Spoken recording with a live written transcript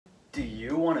Do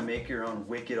you want to make your own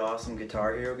wicked awesome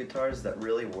Guitar Hero guitars that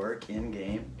really work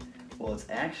in-game? Well, it's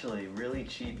actually really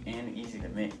cheap and easy to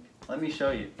make. Let me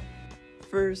show you.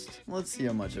 First, let's see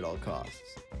how much it all costs.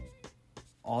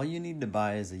 All you need to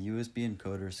buy is a USB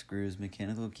encoder, screws,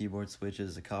 mechanical keyboard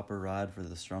switches, a copper rod for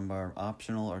the strum bar,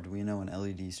 optional Arduino and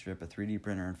LED strip, a 3D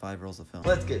printer, and 5 rolls of film.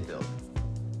 Let's get built.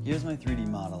 Here's my 3D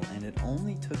model, and it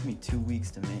only took me 2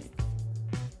 weeks to make.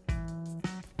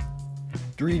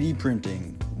 3D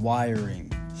printing,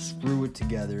 wiring, screw it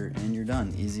together, and you're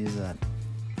done. Easy as that.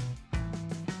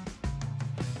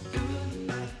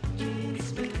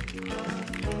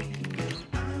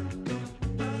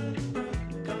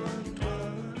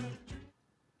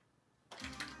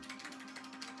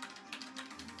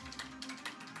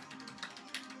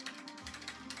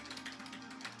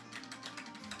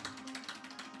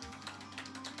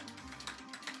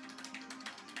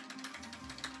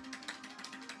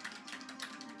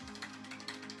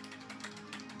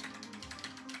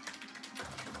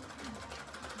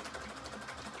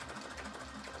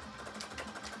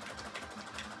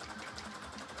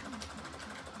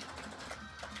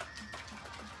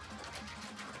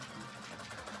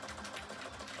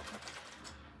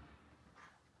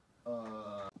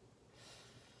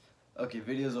 Okay,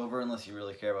 video's over unless you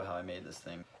really care about how I made this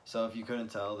thing. So if you couldn't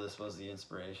tell, this was the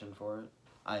inspiration for it.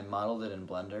 I modeled it in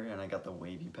Blender and I got the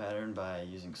wavy pattern by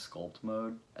using sculpt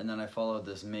mode. And then I followed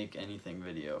this make anything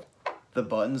video. The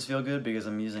buttons feel good because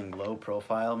I'm using low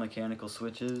profile mechanical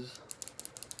switches.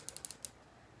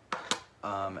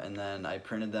 And then I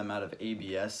printed them out of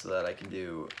ABS so that I can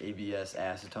do ABS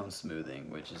acetone smoothing,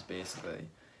 which is basically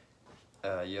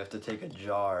you have to take a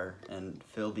jar and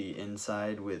fill the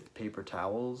inside with paper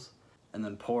towels and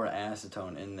then pour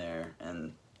acetone in there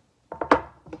and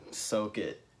soak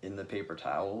it in the paper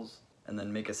towels and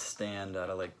then make a stand out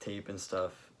of like tape and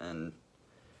stuff and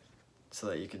so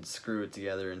that you can screw it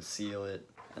together and seal it.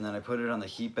 And then I put it on the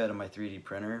heat bed of my 3D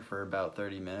printer for about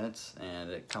 30 minutes and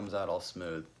it comes out all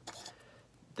smooth.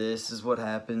 This is what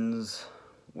happens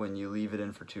when you leave it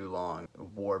in for too long. It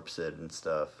warps it and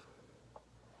stuff.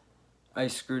 I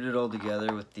screwed it all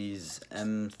together with these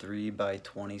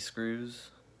M3x20 screws,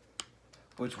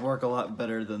 which work a lot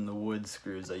better than the wood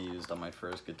screws I used on my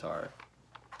first guitar.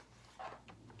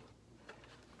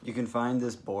 You can find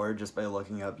this board just by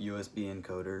looking up USB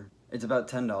encoder. It's about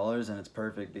 $10 and it's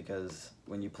perfect because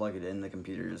when you plug it in, the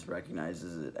computer just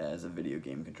recognizes it as a video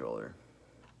game controller.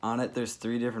 On it, there's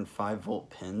 3 different 5-volt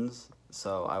pins,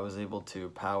 so I was able to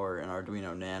power an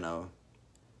Arduino Nano,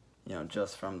 you know,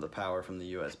 just from the power from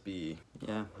the USB.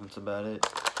 Yeah, that's about it.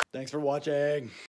 Thanks for watching.